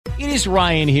It is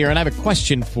Ryan here, and I have a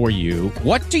question for you.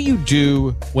 What do you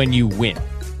do when you win?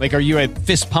 Like, are you a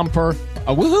fist pumper,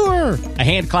 a woohooer, a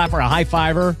hand clapper, a high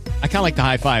fiver? I kind of like the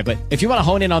high five, but if you want to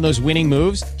hone in on those winning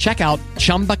moves, check out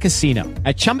Chumba Casino.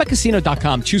 At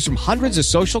ChumbaCasino.com, choose from hundreds of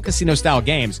social casino-style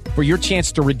games for your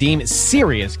chance to redeem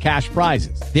serious cash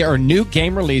prizes. There are new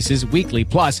game releases weekly,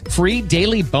 plus free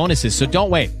daily bonuses. So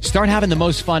don't wait. Start having the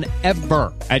most fun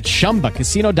ever at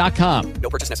ChumbaCasino.com. No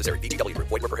purchase necessary. VGW. Void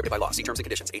were prohibited by law. See terms and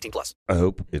conditions. 18+. I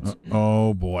hope it's.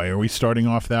 Oh boy, are we starting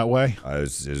off that way?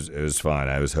 It was fine.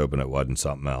 I was hoping it wasn't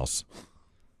something else.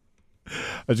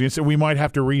 I was going to say we might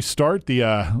have to restart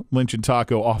the Lynch and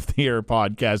Taco off the air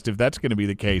podcast if that's going to be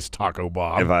the case, Taco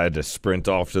Bob. If I had to sprint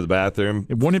off to the bathroom,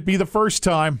 It wouldn't be the first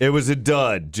time. it was a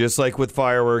dud. Just like with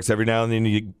fireworks, every now and then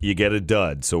you get a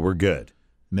dud, so we're good.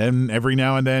 And then every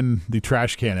now and then the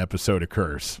trash can episode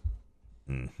occurs.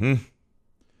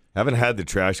 Haven't had the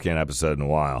trash can episode in a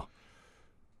while.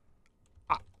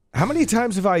 How many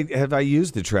times have I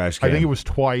used the trash can? I think it was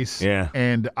twice. Yeah.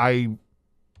 And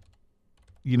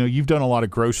you've done a lot of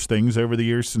gross things over the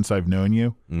years since I've known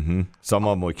you. Mm-hmm. Some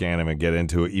of them we can't even get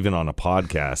into, even on a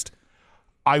podcast.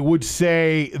 I would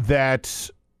say that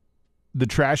the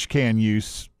trash can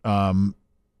use,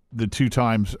 the 2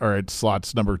 times are at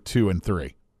slots number 2 and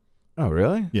 3. Oh,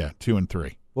 really? Yeah, 2 and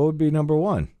 3. What would be number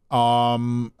 1?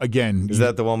 Again, Is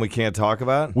that the one we can't talk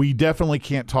about? we definitely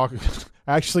can't talk.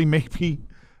 Actually, maybe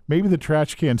the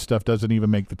trash can stuff doesn't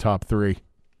even make the top 3.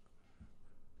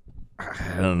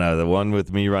 I don't know. The one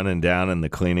with me running down and the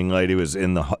cleaning lady was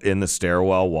in the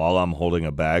stairwell while I'm holding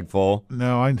a bag full.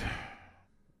 No,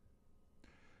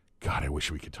 God, I wish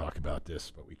we could talk about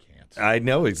this, but we can't. I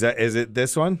know exactly. Is it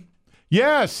this one?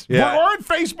 Yes, Yeah. we're on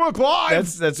Facebook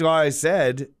Live. That's why I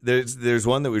said there's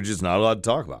one that we're just not allowed to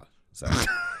talk about. So.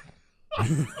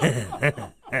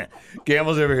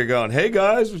 Gamble's over here going, "Hey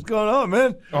guys, what's going on,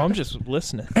 man?" Oh, I'm just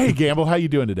listening. Hey, Gamble, how you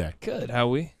doing today? Good. How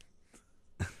we?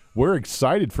 We're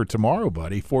excited for tomorrow,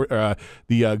 buddy. For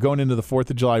the going into the 4th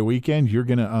of July weekend, you're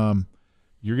gonna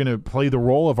play the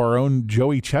role of our own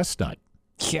Joey Chestnut.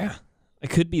 Yeah. I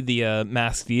could be the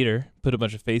masked eater. Put a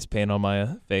bunch of face paint on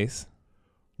my face.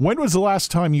 When was the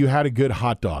last time you had a good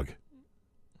hot dog?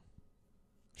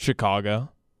 Chicago.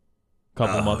 A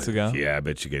couple months ago. Yeah, I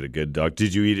bet you get a good dog.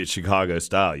 Did you eat it Chicago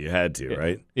style? You had to,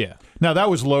 right? Yeah. Now that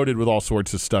was loaded with all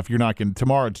sorts of stuff. You're not going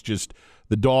tomorrow. It's just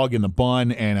the dog and the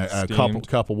bun and a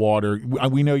cup of water.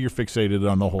 We know you're fixated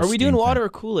on the whole. Are we doing steam water thing. or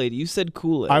Kool-Aid? You said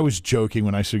Kool-Aid. I was joking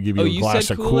when I said give you Oh, a you glass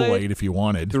said of Kool-Aid? Kool-Aid if you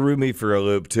wanted. Threw me for a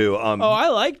loop too. Oh, I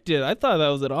liked it. I thought that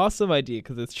was an awesome idea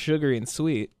because it's sugary and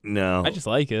sweet. No, I just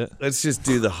like it. let's just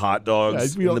do the hot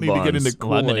dogs. We don't and need the to get buns. into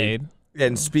Kool-Aid. Lemonade.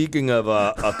 And speaking of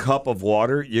a cup of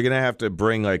water, you're gonna have to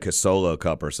bring like a solo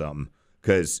cup or something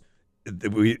because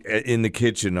we in the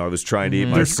kitchen. I was trying to eat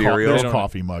my There's cereal. there's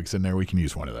coffee mugs in there. We can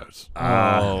use one of those.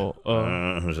 I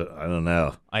don't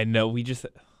know. I know. We just.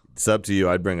 It's up to you.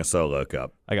 I'd bring a solo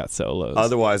cup. I got solos.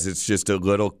 Otherwise, it's just a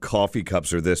little coffee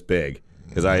cups are this big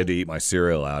because I had to eat my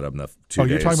cereal out of them the 2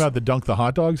 days. You're talking about the dunk the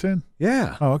hot dogs in?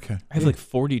 Yeah. Oh, okay. I have like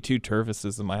 42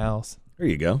 Tervises in my house. There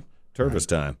you go. Turvis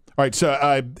time. All right. So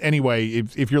anyway,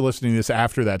 if you're listening to this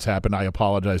after that's happened, I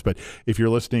apologize. But if you're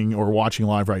listening or watching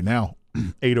live right now,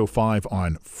 8:05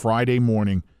 on Friday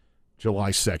morning,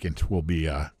 July 2nd, will be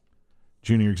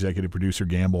junior executive producer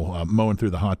Gamble mowing through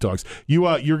the hot dogs.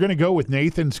 You're going to go with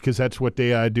Nathan's because that's what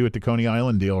they do at the Coney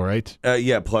Island deal, right?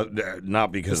 Yeah. Plus,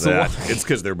 not because of that. It's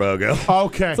because they're BOGO.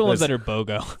 Okay. It's the ones that are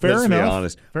BOGO. Fair Let's enough. be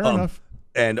honest. Fair enough.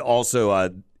 And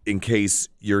also, in case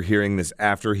you're hearing this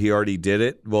after he already did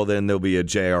it, well, then there'll be a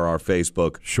JRR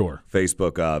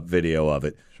Facebook video of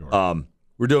it. Sure.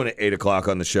 We're doing it 8 o'clock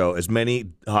on the show. As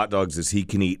many hot dogs as he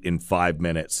can eat in 5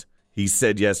 minutes. He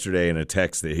said yesterday in a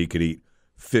text that he could eat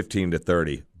 15 to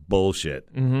 30.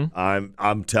 Bullshit. Mm-hmm.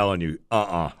 I'm telling you,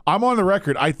 I'm on the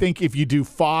record. I think if you do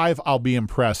 5, I'll be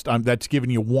impressed. That's giving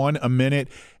you 1 a minute,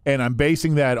 and I'm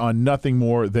basing that on nothing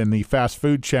more than the fast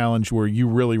food challenge where you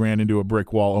really ran into a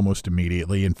brick wall almost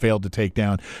immediately and failed to take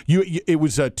down. It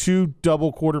was 2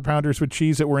 double quarter pounders with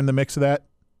cheese that were in the mix of that.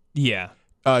 Yeah.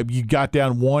 You got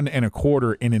down 1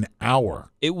 1/4 in an hour.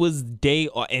 It was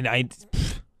and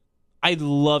I'd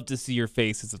love to see your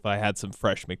faces if I had some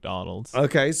fresh McDonald's.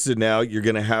 Okay, so now you're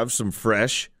going to have some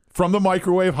fresh. From the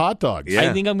microwave hot dogs. Yeah.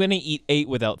 I think I'm going to eat 8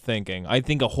 without thinking. I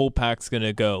think a whole pack's going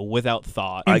to go without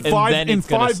thought. In and five, then in it's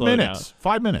gonna 5 slow minutes. down.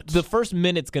 5 minutes. The first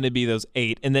minute's going to be those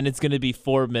 8, and then it's going to be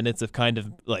 4 minutes of kind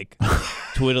of like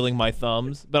twiddling my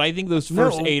thumbs. But I think those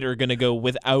first 8 are going to go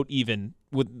without even,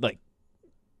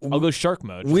 I'll go shark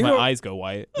mode. We My don't- eyes go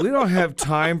white. We don't have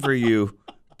time for you.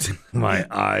 My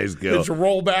eyes go. It's a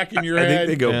roll back in your I head. think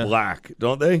they go Yeah. black,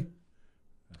 don't they?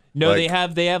 No,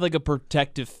 Like- they have like a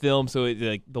protective film, so it,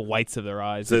 like the whites of their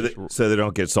eyes. So they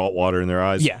don't get salt water in their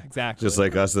eyes? Yeah, exactly. Just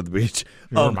like us at the beach.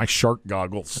 Or my shark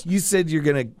goggles. You said you're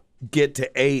going to get to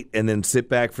 8 and then sit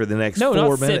back for the next no, 4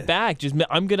 not minutes. sit back. Just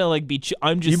I'm gonna like be.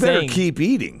 I'm just You better saying. keep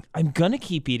eating. I'm gonna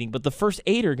keep eating, but the first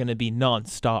 8 are gonna be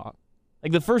nonstop.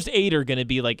 Like the first 8 are gonna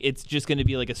be like it's just gonna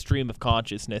be like a stream of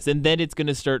consciousness, and then it's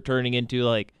gonna start turning into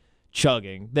like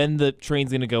chugging. Then the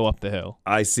train's gonna go up the hill.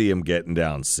 I see him getting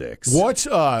down 6. What's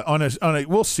on a?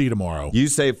 We'll see tomorrow. You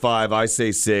say 5, I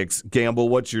say 6. Gamble,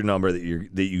 what's your number that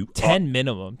you 10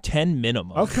 minimum. 10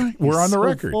 minimum. Okay, we're on the so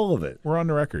record. full of it. We're on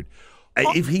the record.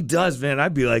 If he does, man,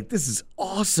 I'd be like, this is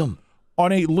awesome.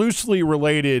 On a loosely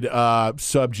related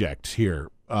subject here,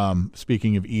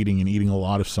 speaking of eating and eating a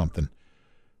lot of something,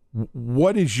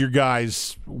 what is your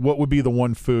guys? What would be the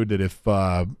one food that if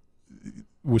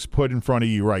was put in front of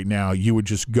you right now, you would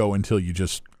just go until you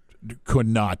just could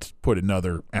not put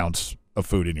another ounce of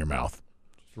food in your mouth?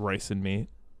 Rice and meat.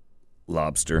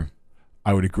 Lobster.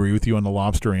 I would agree with you on the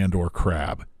lobster and or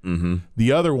crab. Mm-hmm.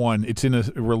 The other one, it's in a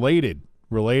related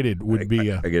would be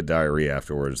I get diarrhea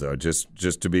afterwards, though,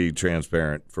 just to be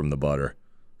transparent from the butter.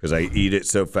 Because I eat it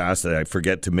so fast that I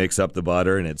forget to mix up the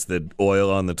butter, and it's the oil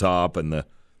on the top and the...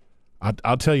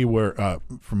 I'll tell you where,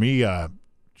 for me,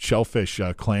 shellfish,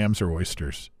 clams, or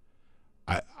oysters.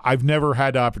 I've never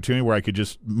had the opportunity where I could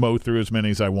just mow through as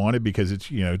many as I wanted because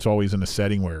it's always in a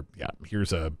setting where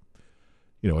here's a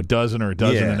dozen or a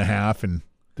dozen and a half, and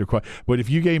they're quite. But if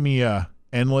you gave me a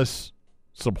endless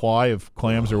supply of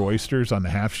clams or oysters on the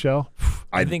half shell,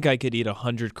 I think I could eat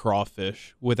 100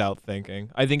 crawfish without thinking.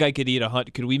 I think I could eat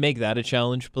 100. Could we make that a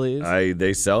challenge, please?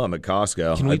 They sell them at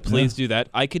Costco. Can we please do that?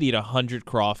 I could eat 100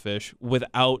 crawfish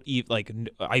without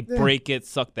I break it,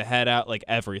 suck the head out, like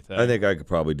everything. I think I could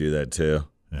probably do that too.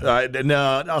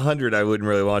 No, 100 I wouldn't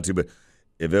really want to, but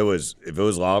if it was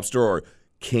lobster or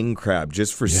king crab,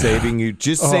 just for saving you,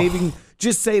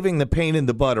 saving the pain in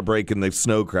the butt of breaking the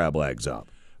snow crab legs up.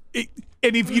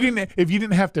 And if you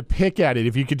didn't have to pick at it,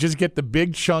 if you could just get the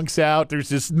big chunks out, there's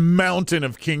this mountain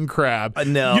of king crab.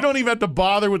 No. You don't even have to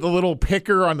bother with the little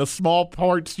picker on the small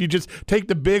parts. You just take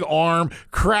the big arm,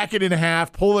 crack it in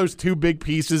half, pull those 2 big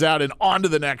pieces out, and on to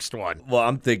the next one. Well,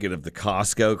 I'm thinking of the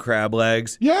Costco crab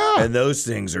legs. Yeah. And those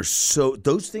things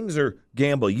are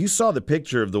gamble. You saw the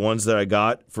picture of the ones that I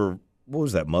got for, what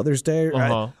was that, Mother's Day?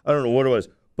 Uh-huh. I don't know what it was.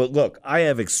 But look, I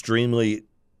have extremely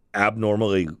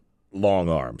abnormally long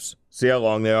arms. See how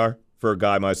long they are for a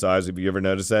guy my size? Have you ever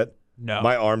noticed that? No.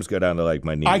 My arms go down to like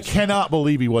my knees. I cannot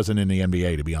believe he wasn't in the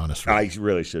NBA, to be honest with you. I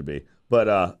really should be.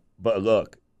 But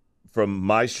look, from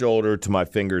my shoulder to my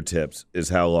fingertips is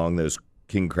how long those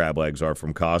king crab legs are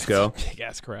from Costco. Big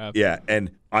ass crab. Yeah,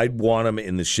 and I'd want them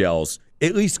in the shells.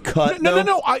 At least cut.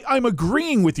 No. I'm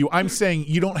agreeing with you. I'm saying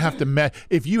you don't have to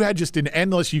if you had just an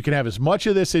endless, you can have as much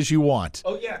of this as you want.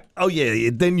 Oh yeah.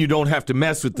 Then you don't have to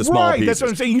mess with the small right, pieces. that's what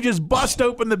I'm saying. You just bust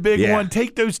open the big Yeah. one,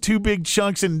 take those 2 big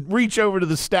chunks, and reach over to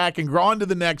the stack and go on to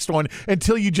the next one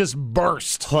until you just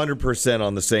burst. 100%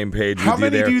 on the same page with How you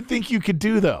many there. do you think you could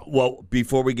do, though? Well,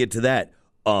 before we get to that,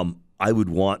 I would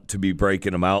want to be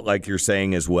breaking them out like you're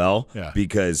saying as well,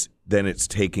 because then it's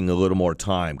taking a little more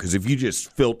time. Because if you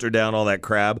just filter down all that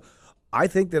crab, I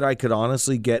think that I could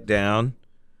honestly get down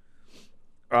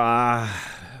that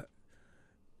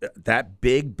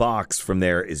big box from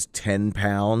there is 10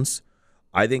 pounds.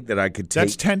 I think that I could take...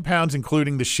 That's 10 pounds,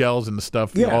 including the shells and the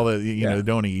stuff, all the,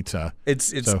 don't eat.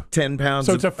 It's so- 10 pounds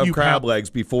so it's a of few crab pound- legs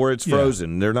before it's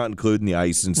frozen. They're not including the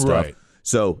ice and stuff. Right.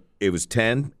 So it was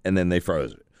 10, and then they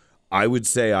froze it. I would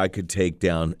say I could take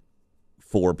down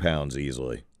 4 pounds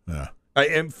easily. Yeah.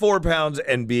 And 4 pounds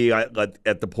and be at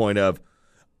the point of,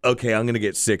 okay, I'm going to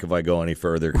get sick if I go any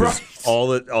further because all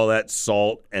that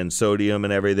salt and sodium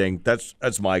and everything.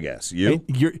 That's my guess. You?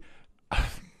 You're,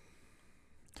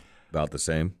 About the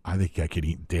same. I think I could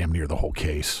eat damn near the whole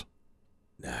case.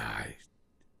 Nah.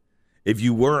 If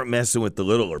you weren't messing with the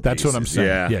littler That's pieces, what I'm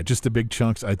saying. Yeah, just the big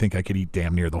chunks. I think I could eat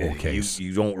damn near the whole case.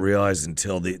 You don't realize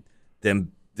until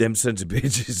them sons of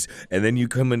bitches, and then you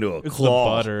come into a It's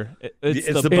claw. the butter.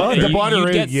 It's the butter. You, The butter you'd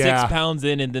is- get yeah. 6 pounds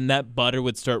in, and then that butter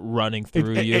would start running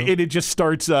through you. It just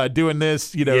starts doing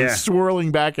this,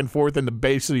 swirling back and forth in the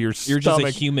base of your You're stomach.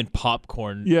 just a human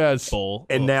popcorn Yes. bowl.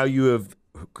 And now you have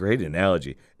great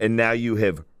analogy. And now you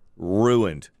have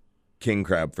ruined king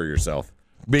crab for yourself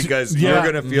because you're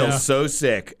going to feel so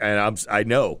sick. And I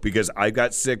know because I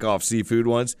got sick off seafood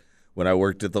once when I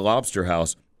worked at the lobster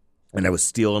house, and I was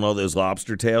stealing all those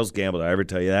lobster tails. Gamble, did I ever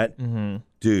tell you that? Mm-hmm.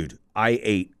 Dude, I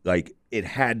ate it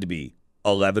had to be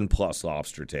 11 plus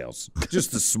lobster tails,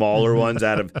 just the smaller ones.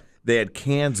 They had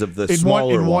cans of the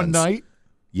smaller ones. In one night.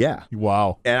 Yeah.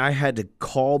 Wow. And I had to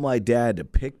call my dad to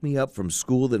pick me up from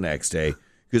school the next day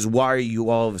because why are you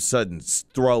all of a sudden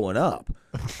throwing up?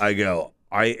 I go,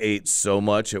 I ate so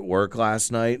much at work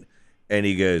last night. And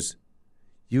he goes,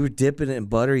 you were dipping it in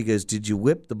butter? He goes, did you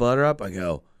whip the butter up? I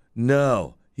go,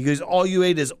 no. He goes, all you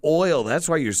ate is oil. That's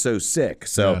why you're so sick.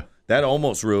 So that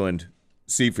almost ruined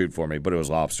seafood for me, but it was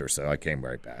lobster, so I came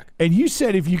right back. And you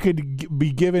said if you could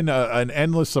be given an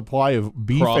endless supply of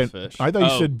beef Crawfish. I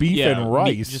thought you said beef and rice.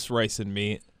 Meat, just rice and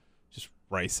meat. Just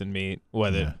rice and meat.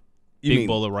 Whether You big mean-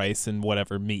 bowl of rice and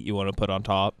whatever meat you want to put on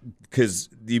top. Because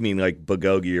you mean like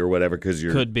bulgogi or whatever? Because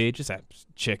you're Could be. Just have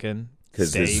chicken,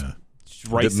 'Cause steak, it's just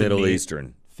rice the Middle and meat,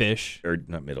 Eastern fish, or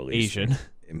not Middle Eastern,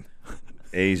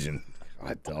 Asian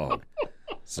hot dog.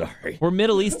 Sorry. We're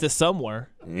Middle East to somewhere.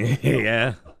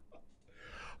 Yeah.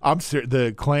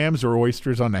 The clams or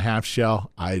oysters on the half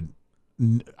shell. I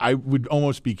would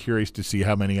almost be curious to see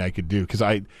how many I could do because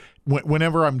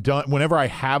whenever I'm done, whenever I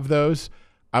have those,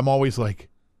 I'm always like,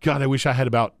 God, I wish I had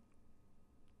about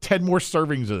 10 more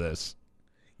servings of this.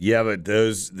 Yeah, but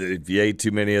if you ate too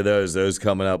many of those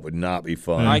coming up would not be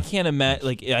fun. I can't imagine.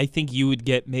 Like, I think you would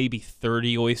get maybe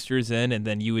 30 oysters in, and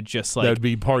then you would just like That'd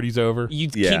be parties over.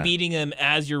 you'd Yeah. keep eating them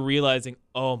as you're realizing,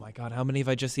 oh my god, how many have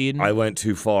I just eaten? I went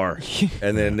too far,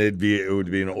 and then it would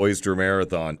be an oyster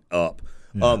marathon up.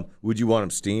 Would you want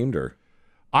them steamed or?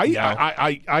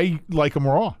 I like them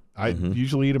raw. I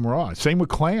usually eat them raw. Same with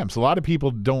clams. A lot of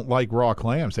people don't like raw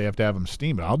clams. They have to have them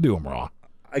steamed. I'll do them raw.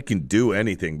 I can do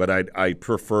anything, but I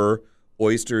prefer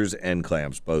oysters and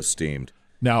clams both steamed.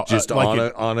 Now, Just on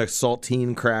a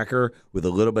saltine cracker with a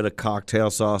little bit of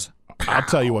cocktail sauce. I'll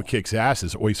tell you what kicks ass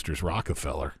is oysters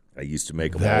Rockefeller. I used to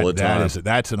make them all the time.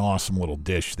 That's an awesome little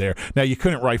dish there. Now you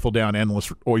couldn't rifle down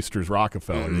endless oysters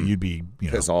Rockefeller. You'd be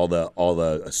Because all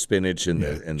the spinach and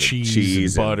the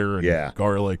cheese and butter and yeah.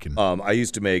 garlic and I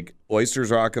used to make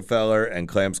oysters Rockefeller and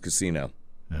clams Casino.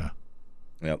 yeah.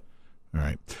 Yep. All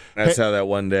right. That's how that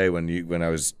one day when I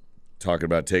was talking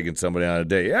about taking somebody on a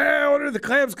date, yeah, I ordered the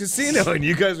Clams Casino, and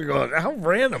you guys are going, how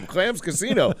random, Clams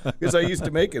Casino, because I used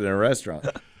to make it in a restaurant.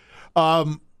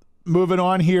 Moving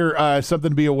on here,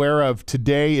 something to be aware of.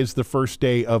 Today is the first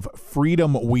day of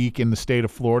Freedom Week in the state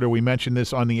of Florida. We mentioned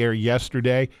this on the air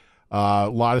yesterday. A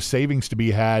lot of savings to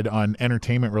be had on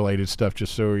entertainment-related stuff,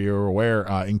 just so you're aware,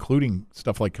 including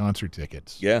stuff like concert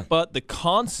tickets. Yeah. but the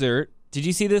concert, did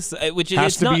you see this? Which is Has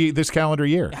it's to not, be this calendar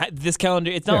year. this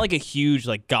calendar. It's not like a huge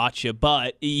like gotcha,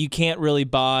 but you can't really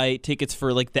buy tickets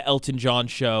for like the Elton John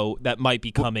show that might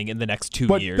be coming in the next 2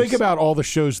 But years. think about all the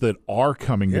shows that are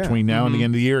coming between now and the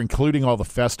end of the year, including all the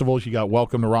festivals. You got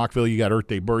Welcome to Rockville, you got Earth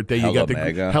Day Birthday, you got the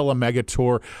Mega. Hella Mega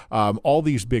Tour, all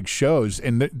these big shows,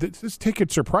 and these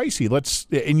tickets are pricey.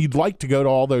 And you'd like to go to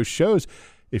all those shows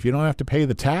if you don't have to pay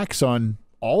the tax on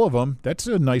all of them. That's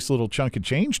a nice little chunk of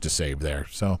change to save there.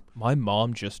 So My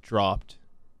mom just dropped,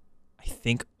 I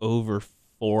think, over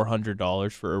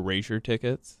 $400 for Erasure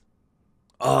tickets.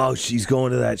 Oh, she's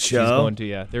going to that show? She's going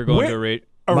to, they're going to Erasure.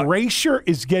 Erasure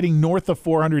is getting north of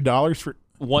 $400 for.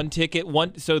 One ticket,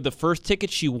 so the first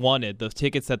ticket she wanted, the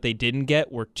tickets that they didn't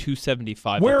get were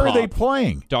 $275. Where a are they pop.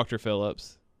 playing? Dr.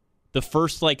 Phillips. The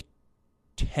first like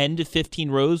 10 to 15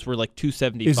 rows were like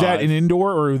 $275. Is that an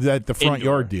indoor or is that the front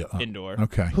Indoor. yard deal? Oh, Indoor.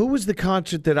 Okay. Who was the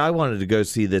concert that I wanted to go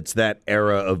see that's that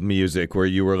era of music where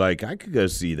you were like, I could go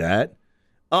see that?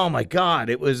 Oh, my God.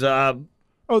 It was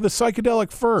Oh, the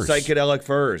Psychedelic Furs. Psychedelic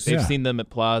Furs. They've Yeah. seen them at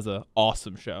Plaza.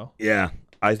 Awesome show. Yeah.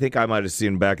 I think I might have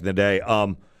seen them back in the day.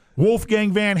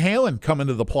 Wolfgang Van Halen coming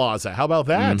to the Plaza. How about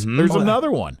that? There's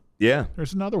another one. Yeah.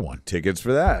 There's another one. Tickets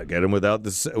for that. Get them without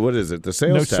the, what is it, the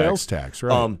sales No tax. sales tax,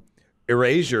 right?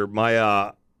 Erasure,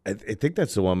 I think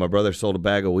that's the one my brother sold a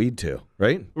bag of weed to,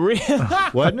 right?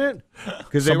 Wasn't it?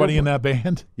 Because Somebody in that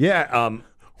band? Yeah.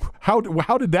 How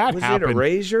did that Was happen? it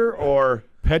Erasure or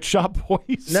Pet Shop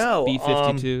Boys? no?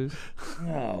 B-52s.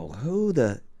 No, who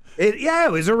the? Yeah,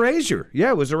 it was Erasure. Yeah,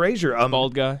 it was Erasure.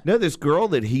 Bald guy. No, this girl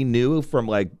that he knew from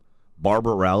like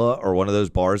Barbarella or one of those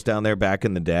bars down there back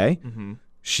in the day. Mm-hmm.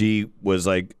 She was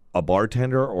like a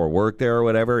bartender or worked there or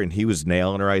whatever, and he was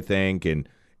nailing her, I think,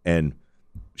 and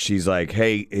she's like,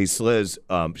 hey, Sliz,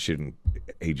 she didn't,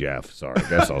 hey, Jeff, sorry,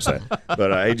 that's all I'll say.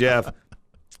 But, hey, Jeff,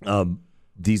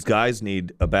 these guys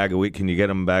need a bag of weed. Can you get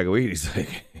them a bag of weed? He's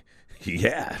like,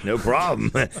 yeah, no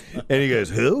problem. And he goes,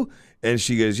 who? And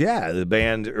she goes, yeah, the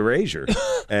band Erasure.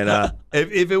 And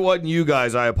if it wasn't you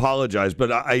guys, I apologize,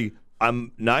 but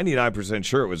I'm 99%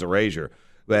 sure it was Erasure.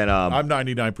 And, I'm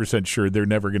 99% sure they're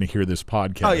never going to hear this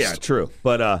podcast. oh, yeah, true.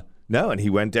 But, no, and he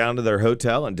went down to their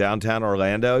hotel in downtown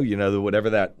Orlando, whatever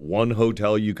that one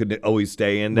hotel you could always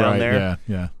stay in down Right, there.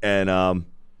 yeah. And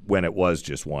when it was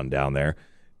just one down there.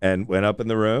 and went up in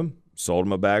the room, sold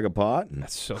him a bag of pot. And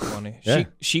That's so funny. Yeah.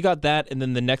 She got that, and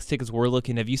then the next tickets we're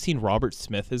looking. Have you seen Robert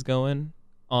Smith is going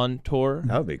on tour?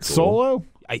 that would be cool. Solo?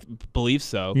 I believe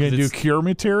so. You 'cause gonna do it's- Cure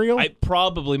material?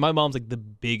 my mom's like the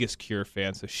biggest Cure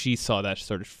fan, so she saw that, she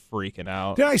started freaking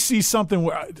out. Did I see something?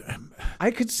 Where,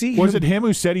 I could see was him. it him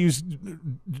who said he was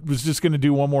just going to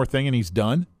do one more thing and he's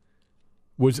done?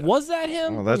 Was that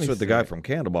him? Well, Let that's me what the see. guy from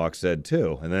Candlebox said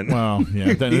too. And then well,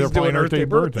 yeah. Then he's they're playing doing Earth Day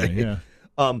birthday.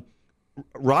 Yeah.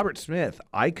 Robert Smith,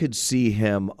 I could see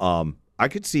him. I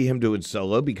could see him doing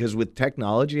solo because with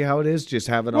technology, how it is, just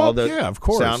having all the yeah, of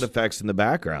course. sound effects in the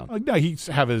background. No, he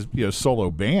have his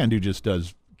solo band who just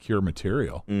does Cure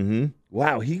material. Mm-hmm.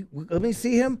 Wow, let me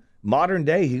see him. Modern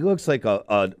day, he looks like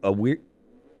a weird.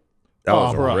 That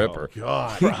was bro. a ripper.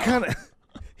 God,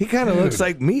 He kind of looks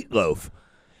like Meatloaf.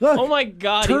 Look, Oh my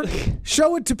God!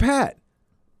 show it to Pat.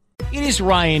 It is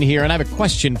Ryan here, and I have a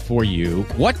question for you.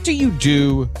 What do you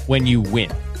do when you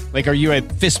win? Like, are you a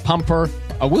fist pumper,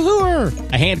 a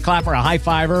woohooer, a hand clapper, a high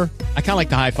fiver? I kind of like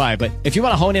the high five, but if you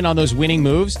want to hone in on those winning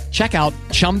moves, check out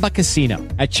Chumba Casino.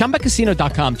 At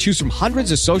ChumbaCasino.com, choose from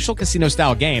hundreds of social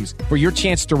casino-style games for your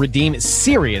chance to redeem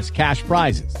serious cash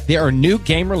prizes. There are new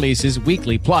game releases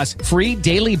weekly, plus free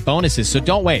daily bonuses. So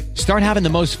don't wait. Start having the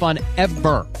most fun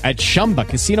ever at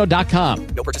ChumbaCasino.com.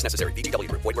 No purchase necessary. VGW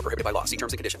Group. Void where prohibited by law. See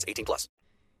terms and conditions. 18+.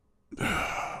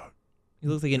 He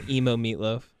looks like an emo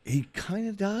Meatloaf. He kind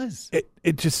of does. At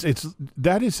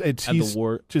the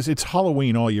wart. it's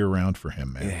Halloween all year round for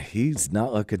him, man. Yeah, he's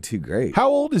not looking too great. How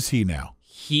old is he now?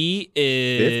 He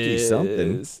is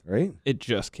 50-something, right? It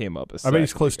just came up. I bet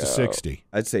he's close to 60.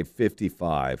 I'd say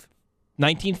 55.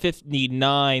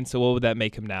 1959. So what would that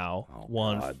make him now? Oh,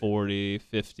 140,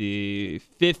 50,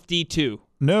 52.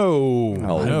 No, Oh,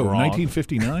 no, wrong.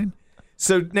 1959.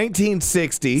 So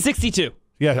 1960. 62.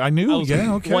 Yeah, I knew. I was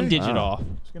Yeah, okay. one digit off. I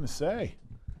was gonna say.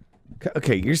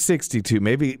 Okay, you're 62.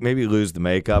 Maybe lose the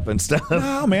makeup and stuff.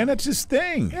 No, man, that's his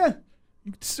thing. Yeah.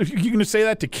 So you gonna say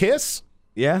that to Kiss?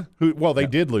 Yeah. Well, they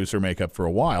did lose their makeup for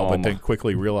a while, Oh, but then my.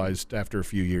 quickly realized after a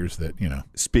few years that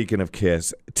Speaking of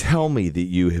Kiss, tell me that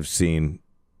you have seen.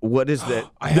 What is that?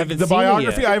 I haven't the seen it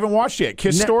biography. yet. I haven't watched yet.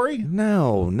 Kiss Story.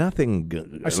 No, nothing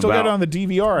good. I still got it on the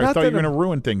DVR. I thought you Nothing were gonna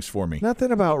ruin things for me.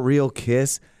 Nothing about real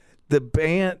Kiss. The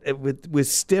band with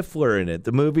Stifler in it.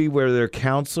 The movie where they're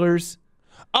counselors.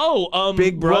 Oh,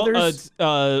 Big Brothers?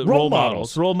 role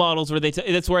models. Role models where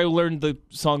that's where I learned the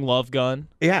song Love Gun.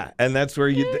 Yeah, and that's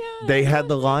where they had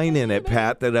the line in it,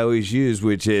 Pat, that I always use,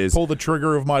 which is, Pull the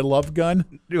trigger of my love gun.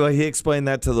 well, he explained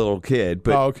that to the little kid,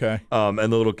 but Oh, okay. and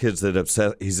the little kid's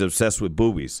he's obsessed with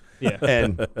boobies. Yeah.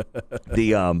 And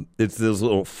it's this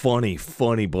little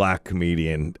funny black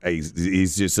comedian.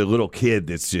 He's just a little kid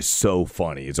that's just so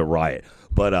funny. It's a riot.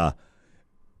 But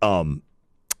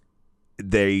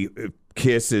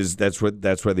Kiss is that's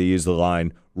where they use the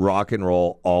line rock and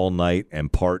roll all night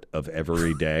and part of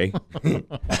every day.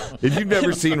 If you've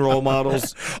never seen Role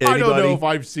Models, I don't know anybody? if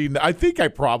I've seen that. I think I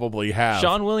probably have.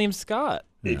 Sean William Scott.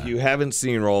 If you haven't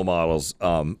seen Role Models,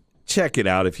 check it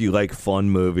out. If you like fun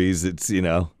movies, it's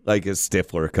like a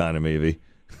Stifler kind of movie.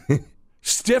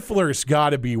 Stifler's got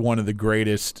to be one of the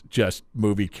greatest just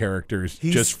movie characters,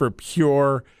 He's- just for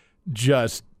pure,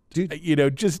 just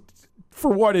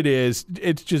for what it is.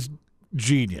 It's just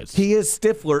genius. He is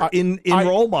Stifler in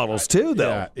Role Models too,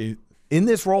 though. Yeah, In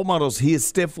this Role Models, he is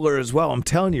Stifler as well. I'm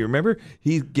telling you. Remember,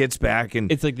 he gets back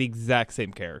and It's like the exact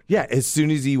same character. yeah, as soon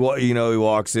as he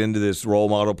walks into this role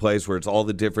model place where it's all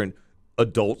the different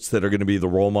adults that are going to be the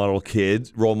role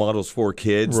models for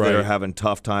kids that Right. are having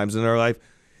tough times in their life.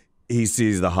 He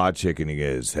sees the hot chick and he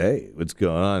goes, "Hey, what's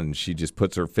going on?" And she just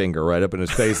puts her finger right up in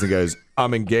his face and goes,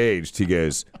 "I'm engaged." He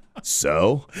goes,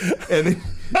 "So?" And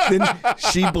then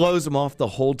she blows him off the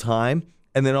whole time.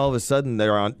 And then all of a sudden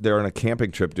they're on a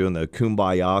camping trip doing the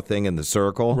kumbaya thing in the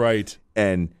circle. right.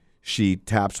 And she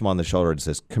taps him on the shoulder and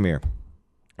says, "Come here."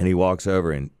 And he walks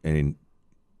over and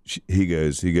he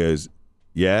goes,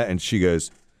 "Yeah." And she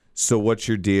goes, "So what's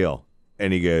your deal?"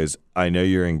 And he goes, "I know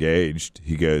you're engaged."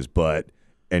 He goes, "But,"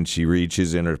 and she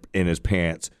reaches in his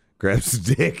pants, grabs his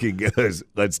dick and goes,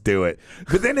 "Let's do it."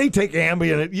 But then they take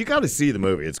Ambien. You got to see the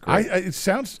movie. It's great.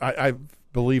 I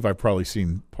believe I've probably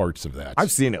seen parts of that.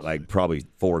 I've seen it like probably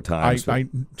 4 times.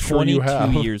 I'm sure you 22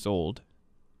 have. years old.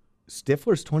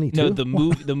 Stifler's 22. No,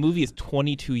 the movie is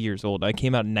 22 years old. I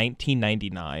came out in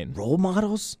 1999. Role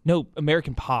Models? No,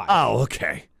 American Pie. Oh,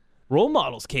 okay. Role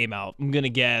Models came out, I'm going to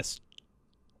guess,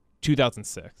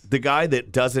 2006. The guy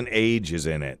that doesn't age is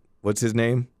in it. What's his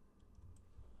name?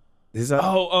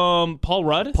 Paul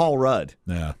Rudd? Paul Rudd.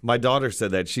 Yeah. My daughter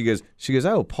said that. She goes,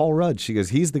 "Oh, Paul Rudd." She goes,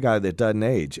 "He's the guy that doesn't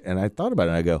age." And I thought about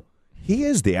it and I go, He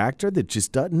is the actor that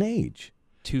just doesn't age.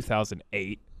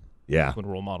 2008 Yeah, when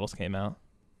Role Models came out.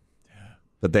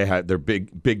 but they're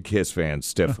big Kiss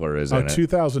fans. Stifler is in it.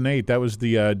 2008, that was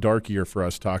the dark year for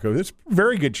us, Taco. There's a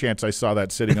very good chance I saw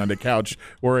that sitting on the couch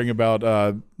worrying about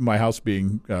my house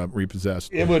being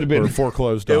repossessed. It would have been or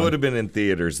foreclosed It on. would have been in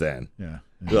theaters then. Yeah.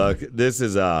 Look, this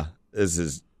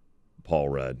is Paul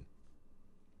Rudd.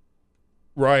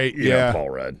 Right, You know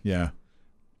Paul Rudd. Yeah.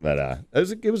 But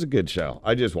it was a good show.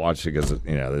 I just watched it because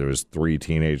there was 3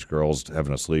 teenage girls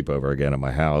having a sleepover again at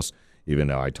my house, even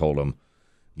though I told them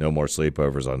no more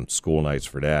sleepovers on school nights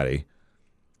for Daddy.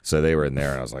 So they were in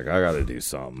there, and I was like, I got to do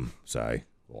something. So I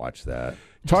watched that.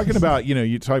 Talking about,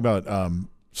 you talk about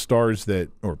stars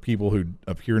or people who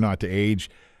appear not to age.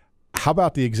 How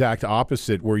about the exact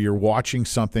opposite, where you're watching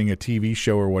something, a TV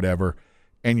show or whatever,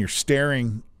 and you're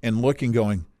staring and looking,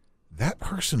 going, that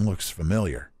person looks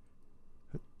familiar.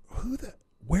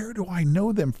 Where do I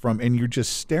know them from? And you're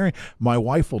just staring. My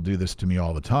wife will do this to me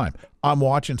all the time. I'm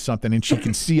watching something and she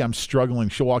can see I'm struggling.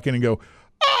 She'll walk in and go,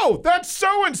 oh, that's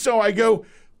so-and-so. I go,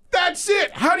 that's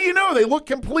it. How do you know? They look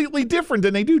completely different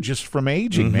than they do just from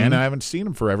aging, man. I haven't seen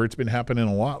them forever. It's been happening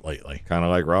a lot lately. Kind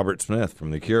of like Robert Smith from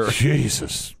The Cure.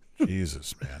 Jesus,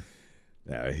 man.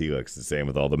 Yeah, he looks the same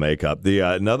with all the makeup. The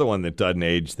another one that doesn't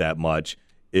age that much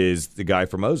is the guy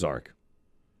from Ozark.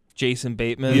 Jason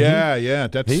Bateman. Yeah.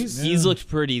 He's looked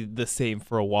pretty the same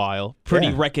for a while.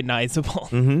 Pretty recognizable.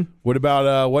 What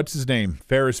about what's his name?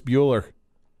 Ferris Bueller.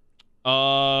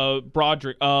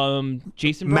 Broderick.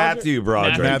 Jason Broderick? Matthew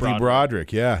Broderick. Matthew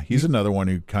Broderick. Yeah, he's another one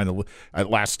who kind of.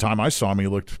 Last time I saw him, he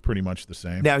looked pretty much the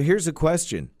same. Now here's a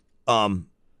question.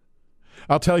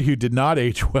 I'll tell you who did not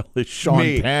age well is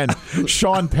Sean Penn.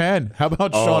 Sean Penn. How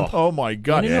about Sean? Oh my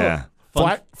God. Yeah.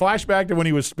 Flashback to when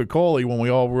he was Spicoli, when we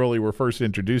all really were first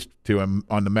introduced to him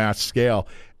on the mass scale,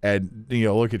 and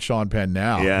look at Sean Penn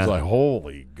now. Yeah. It's like,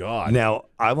 holy God. Now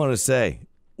I want to say,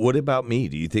 what about me?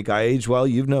 Do you think I age well?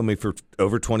 You've known me for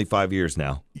over 25 years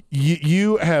now.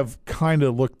 You have kind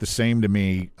of looked the same to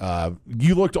me.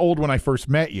 You looked old when I first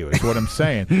met you, is what I'm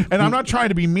saying. And I'm not trying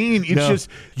to be mean. It's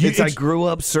just I grew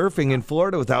up surfing in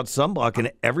Florida without sunblock,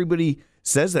 and everybody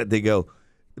says that. They go,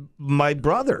 my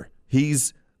brother,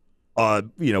 he's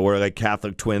we're like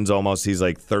Catholic twins almost. He's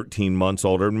like 13 months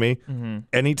older than me. Mm-hmm.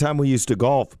 Anytime we used to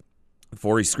golf,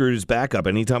 before he screwed his back up,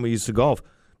 anytime we used to golf,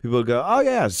 people would go, oh,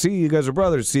 yeah, see, you guys are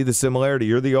brothers. See the similarity.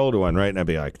 You're the older one, right? And I'd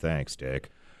be like, thanks, Dick.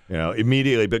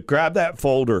 Immediately. But grab that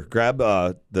folder. Grab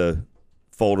the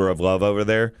folder of love over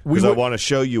there, because I want to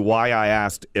show you why I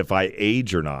asked if I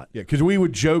age or not. Yeah, because we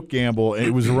would joke, Gamble, and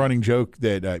it was a running joke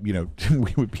that,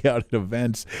 we would be out at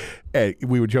events, and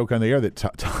we would joke on the air that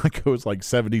Taco was like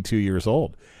 72 years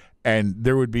old. And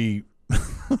there would be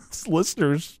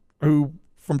listeners who,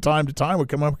 from time to time, would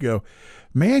come up and go,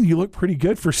 man, you look pretty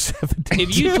good for 72.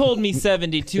 If you told me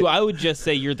 72, I would just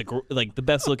say you're the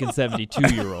best looking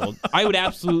 72-year-old. I would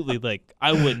absolutely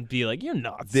I wouldn't be like, you're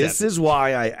not. This is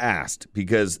why I asked,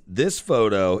 because this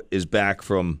photo is back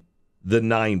from the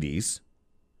 90s.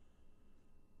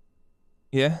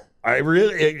 Yeah.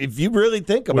 If you really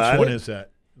think about it. Which one is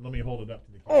that? Let me hold it up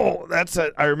to the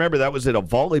camera. I remember that was at a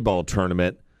volleyball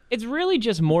tournament. It's really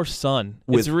just more sun.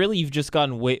 It's really, you've just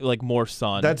gotten more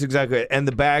sun. That's exactly it. And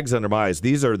the bags under my eyes,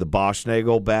 these are the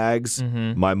Boschnagel bags,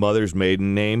 my mother's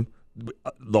maiden name.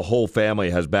 The whole family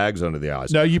has bags under the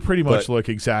eyes. No, you pretty much look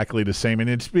exactly the same, and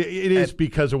it is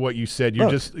because of what you said.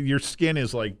 Your skin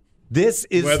is like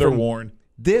weather worn.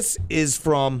 This is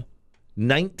from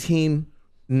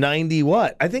 1990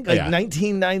 what? I think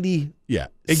 1990. Yeah,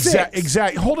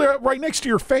 exactly. Hold it up right next to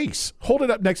your face. Hold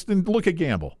it up next and look at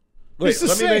Gamble. Wait,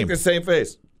 let me make the same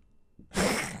face.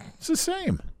 It's the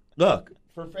same. Look,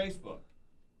 for Facebook.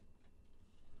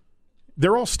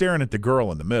 They're all staring at the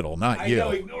girl in the middle, not you. I know,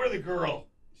 ignore the girl.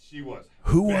 She was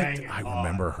I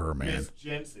remember her, man. Miss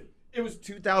Jensen. It was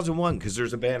 2001, because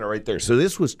there's a banner right there. So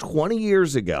this was 20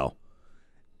 years ago.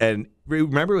 And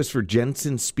remember, it was for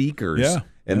Jensen Speakers. Yeah.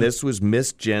 And this was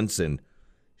Miss Jensen.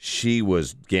 She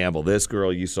was Gamble. This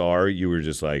girl, you saw her, you were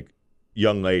just like,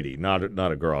 young lady, not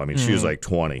a girl. I mean, she was like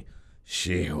 20.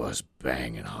 She was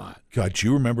banging hot. God, do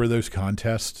you remember those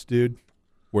contests, dude?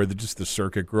 Where the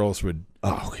circuit girls would...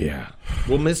 Oh, yeah.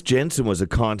 Well, Miss Jensen was a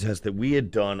contest that we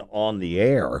had done on the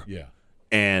air. Yeah.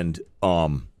 And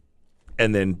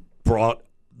then brought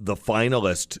the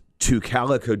finalist to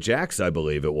Calico Jacks, I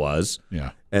believe it was.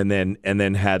 Yeah. And then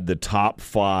had the top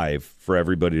 5 for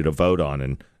everybody to vote on.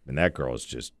 And that girl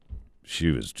was she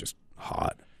was just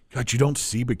hot. God, you don't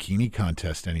see bikini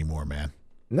contest anymore, man.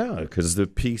 No, because the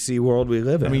PC world we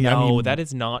live in. I mean, No, that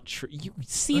is not true. You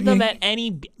see them at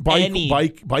any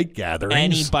bike gatherings.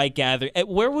 Any bike gathering.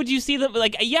 Where would you see them?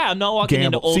 Like, yeah, I'm not walking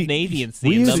into Old Navy and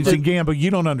we seeing used them. to gamble.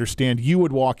 You don't understand. You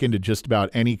would walk into just about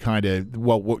any kind of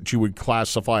what you would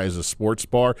classify as a sports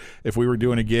bar. If we were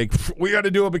doing a gig, we got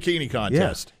to do a bikini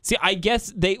contest. See, I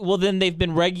guess then they've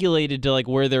been regulated to like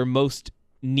where they're most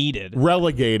needed.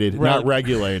 Relegated, not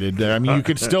regulated. I mean, you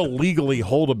could still legally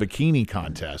hold a bikini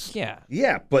contest. Yeah.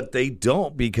 Yeah, but they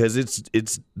don't because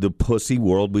it's the pussy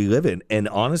world we live in. And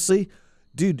honestly,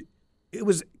 dude, it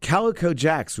was Calico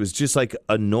Jack's was just like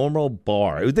a normal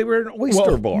bar. They were an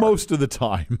oyster bar most of the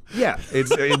time. Yeah,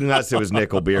 unless it was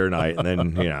nickel beer night, and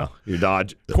then you're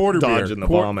dodging the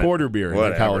vomit. Quarter beer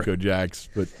at Calico Jack's,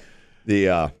 but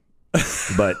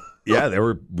but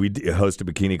yeah, we host a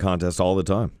bikini contest all the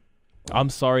time.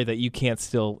 I'm sorry that you can't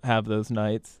still have those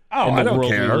nights. Oh, in the I don't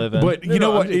world care. We live in. But you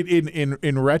know what?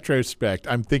 In retrospect,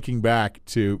 I'm thinking back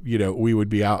to we would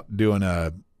be out doing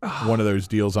one of those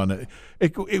deals on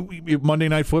Monday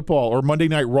Night Football or Monday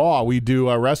Night Raw. We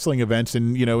do wrestling events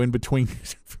and in between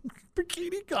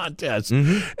bikini contests.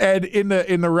 Mm-hmm. And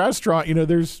in the restaurant, you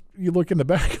look in the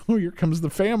back. Oh, here comes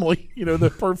the family. The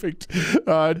perfect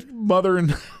mother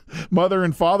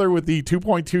and father with the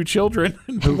 2.2 children.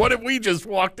 What have we just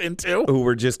walked into? Who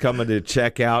were just coming to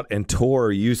check out and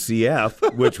tour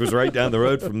UCF, which was right down the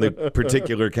road from the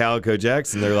particular Calico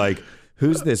Jackson. They're like,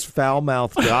 who's this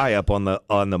foul-mouthed guy up on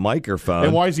the microphone?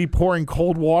 And why is he pouring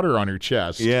cold water on her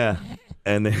chest? Yeah,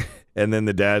 and then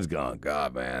the dad's going,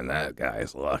 God, man, that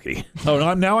guy's lucky.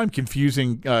 Oh, now I'm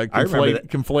conflating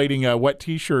a wet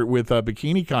T-shirt with a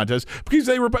bikini contest because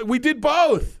we did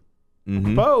both.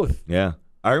 Mm-hmm. Both. Yeah,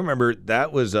 I remember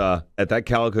that was at that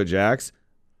Calico Jack's.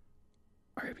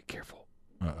 All right, be careful.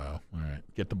 All right,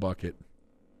 get the bucket.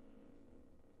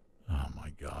 Oh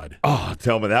my God. Oh,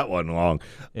 tell me that wasn't long.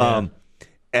 Yeah.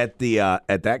 At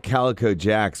that Calico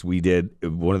Jack's, we did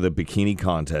one of the bikini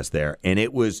contests there, and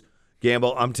it was.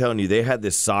 Gamble, I'm telling you, they had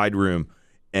this side room,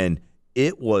 and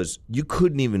you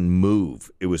couldn't even move.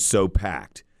 It was so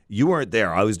packed. You weren't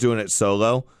there. I was doing it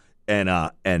solo,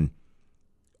 and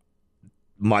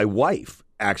my wife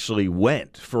actually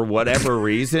went for whatever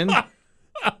reason,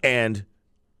 and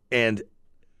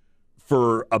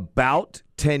for about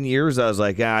 10 years, I was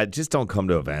like, just don't come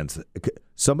to events.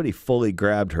 Somebody fully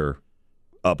grabbed her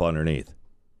up underneath.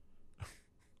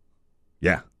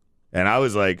 Yeah, and I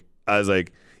was like.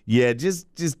 Yeah, just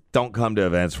don't come to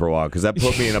events for a while because that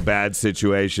put me in a bad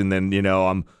situation. Then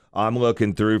I'm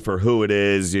looking through for who it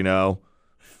is.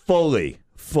 Fully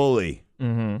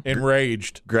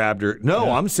enraged. Grabbed her. No,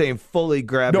 yeah. I'm saying fully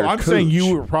grabbed her. No, I'm saying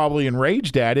you were probably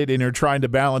enraged at it and are trying to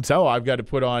balance. Oh, I've got to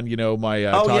put on my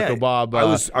Taco Bob. I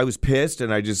was pissed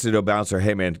and I just said to a bouncer,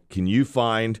 "Hey man, can you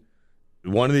find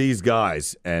one of these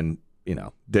guys?" And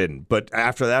didn't. But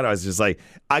after that, I was just like,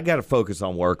 I got to focus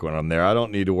on work when I'm there. I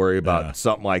don't need to worry about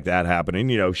something like that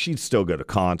happening. She'd still go to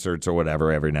concerts or whatever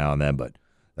every now and then. But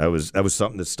that was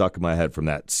something that stuck in my head from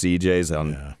that CJ's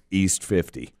on East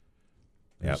 50.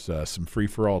 Yeah, some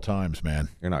free-for-all times, man.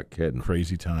 You're not kidding.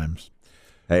 Crazy times.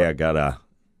 Hey, I got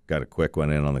a quick one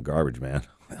in on the garbage, man.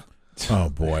 Oh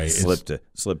boy,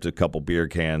 slipped a couple beer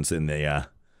cans in the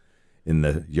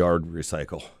yard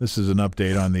recycle. This is an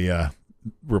update on the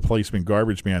replacement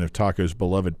garbage man of Taco's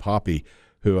beloved Poppy,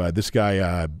 who this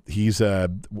guy he's a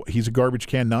garbage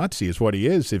can Nazi is what he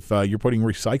is. If you're putting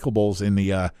recyclables in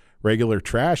the regular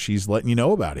trash, he's letting you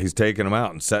know about it. He's taking them out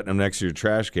and setting them next to your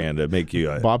trash can to make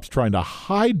you Bob's trying to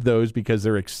hide those because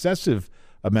they're excessive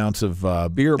amounts of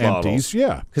beer empties. Bottles.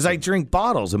 Yeah, because I drink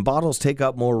bottles and bottles take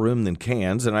up more room than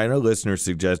cans, and I know listeners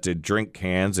suggested drink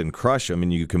cans and crush them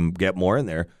and you can get more in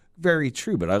there. Very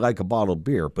true, but I like a bottled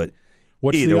beer. But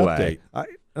what's either the way,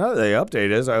 the update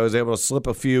is I was able to slip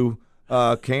a few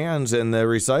cans in the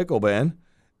recycle bin,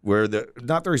 where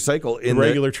not the recycle in the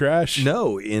regular trash.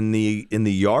 No, in the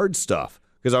yard stuff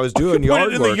because I was doing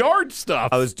yard work. The yard stuff.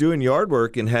 I was doing yard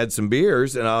work and had some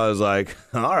beers, and I was like,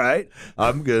 all right,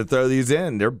 I'm gonna throw these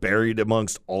in. They're buried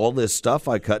amongst all this stuff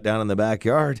I cut down in the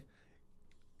backyard.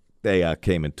 They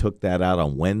came and took that out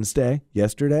on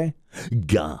yesterday.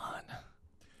 Gone.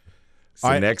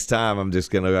 So next time, I'm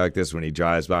just going to go like this when he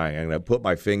drives by. I'm going to put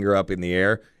my finger up in the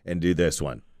air and do this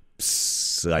one.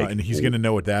 Psst, and he's going to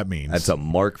know what that means. That's a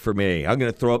mark for me. I'm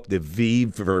going to throw up the V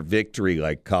for victory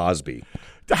like Cosby.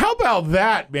 How about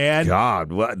that, man?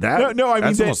 God, what, that's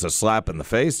almost a slap in the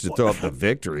face to throw up the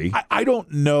victory. I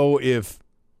don't know if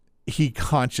he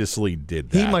consciously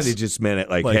did that. He might have just meant it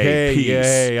like hey, peace.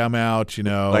 Hey, I'm out,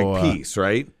 Like peace,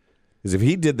 right? Because if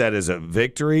he did that as a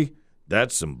victory,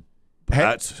 that's some...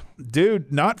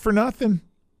 Dude, not for nothing.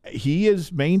 he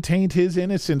has maintained his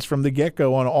innocence from the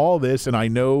get-go on all this, and I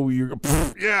know you're,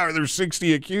 there's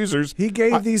 60 accusers. He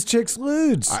gave these chicks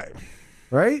lewds,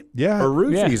 right? Yeah. Or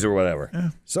roofies or whatever. Yeah.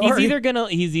 Sorry.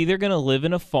 He's either gonna live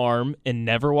in a farm and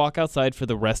never walk outside for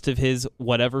the rest of his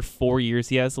whatever 4 years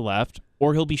he has left,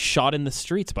 or he'll be shot in the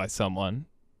streets by someone.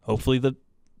 Hopefully the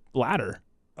latter.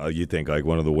 Oh, you think like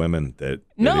one of the women that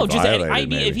No, he just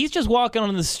violated, if he's just walking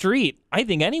on the street, I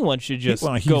think anyone should just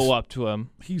go up to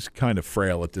him. He's kind of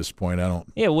frail at this point. Yeah,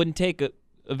 it wouldn't take a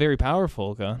very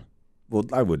powerful gun. Well,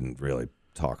 I wouldn't really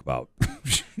talk about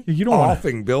You don't want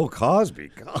offing Bill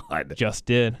Cosby. God. Just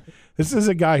did. This is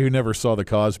a guy who never saw the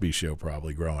Cosby Show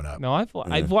probably growing up. No,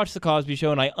 I've watched the Cosby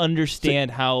Show, and I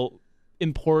understand how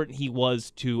important he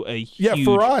was to a huge... Yeah,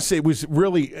 for us, it was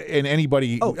really, and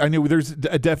anybody, I knew there's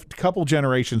a couple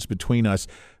generations between us.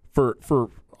 For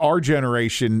our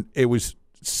generation, it was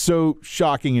so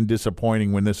shocking and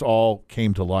disappointing when this all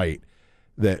came to light.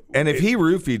 And if he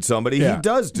roofied somebody, he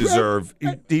does deserve,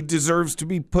 he deserves to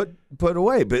be put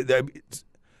away. But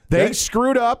they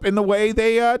screwed up in the way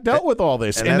they dealt with all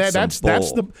this. And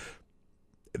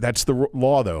that's the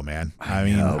law, though, man. I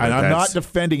mean, and I'm not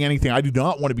defending anything. I do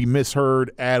not want to be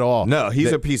misheard at all. No,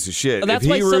 he's a piece of shit. If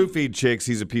he roofied chicks,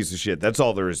 he's a piece of shit. That's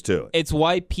all there is to it. It's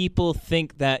why people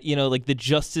think that, like the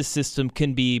justice system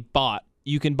can be bought.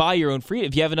 You can buy your own freedom.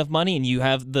 If you have enough money and you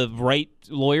have the right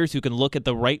lawyers who can look at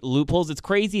the right loopholes, it's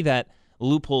crazy that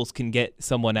loopholes can get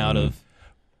someone out of...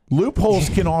 Loopholes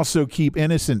can also keep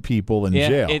innocent people in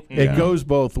jail. It goes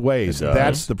both ways.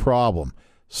 That's the problem.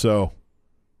 So...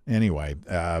 Anyway,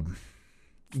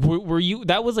 were you?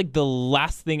 That was like the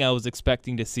last thing I was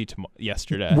expecting to see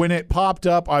yesterday. When it popped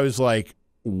up, I was like,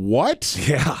 "What?"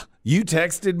 Yeah, you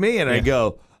texted me, and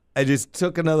I just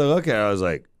took another look at it. I was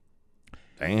like,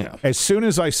 "Damn!" As soon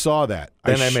as I saw that,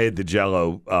 I made the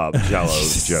Jello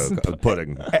joke of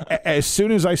pudding. As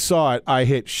soon as I saw it, I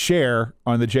hit share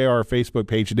on the JR Facebook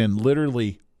page, and then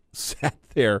literally sat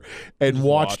there and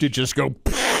watched it just go.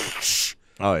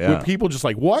 Oh, yeah. With people just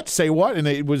like, what? Say what? And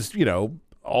it was,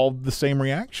 all the same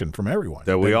reaction from everyone.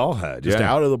 That we all had. Just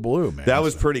out of the blue, man. That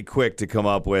was pretty quick to come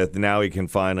up with. Now he can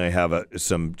finally have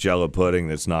some Jello pudding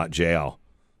that's not jail,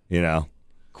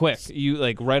 Quick.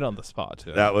 You, right on the spot,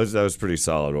 too. That was pretty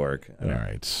solid work. All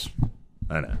right.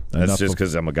 I know. That's just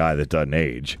because I'm a guy that doesn't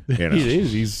age. He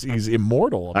is. He's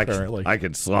immortal, apparently. I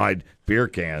could slide beer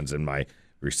cans in my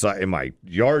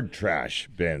yard trash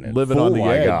bin and living on the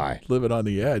edge. Guy. Living on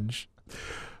the edge.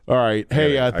 All right.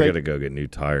 Hey, I got to go get new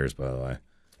tires, by the way.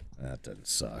 That doesn't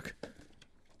suck. Yeah,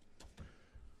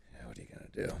 what are you going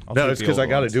to do? No, it's because I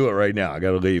got to do it right now. I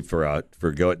got to leave for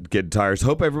getting tires.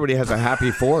 Hope everybody has a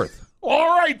happy 4th.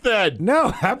 All right, then.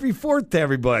 No, happy 4th to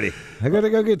everybody. I got to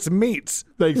go get some meats.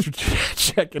 Thanks for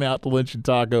checking out the Lynch and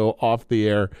Taco Off the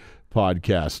Air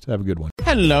podcast. Have a good one.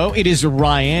 Hello, it is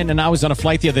Ryan, and I was on a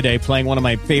flight the other day playing one of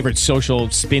my favorite social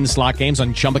spin slot games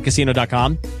on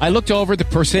ChumbaCasino.com. I looked over at the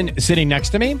person sitting next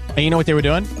to me, and you know what they were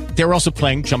doing? They were also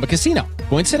playing Chumba Casino.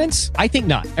 Coincidence? I think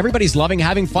not. Everybody's loving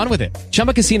having fun with it.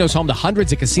 Chumba Casino is home to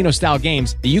hundreds of casino-style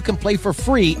games that you can play for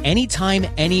free anytime,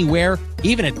 anywhere,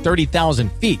 even at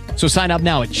 30,000 feet. So sign up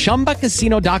now at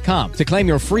ChumbaCasino.com to claim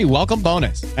your free welcome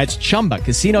bonus. That's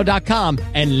ChumbaCasino.com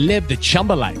and live the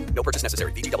Chumba life. No purchase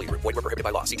necessary. VGW. Void where prohibited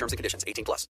by law. See terms and conditions. 18+.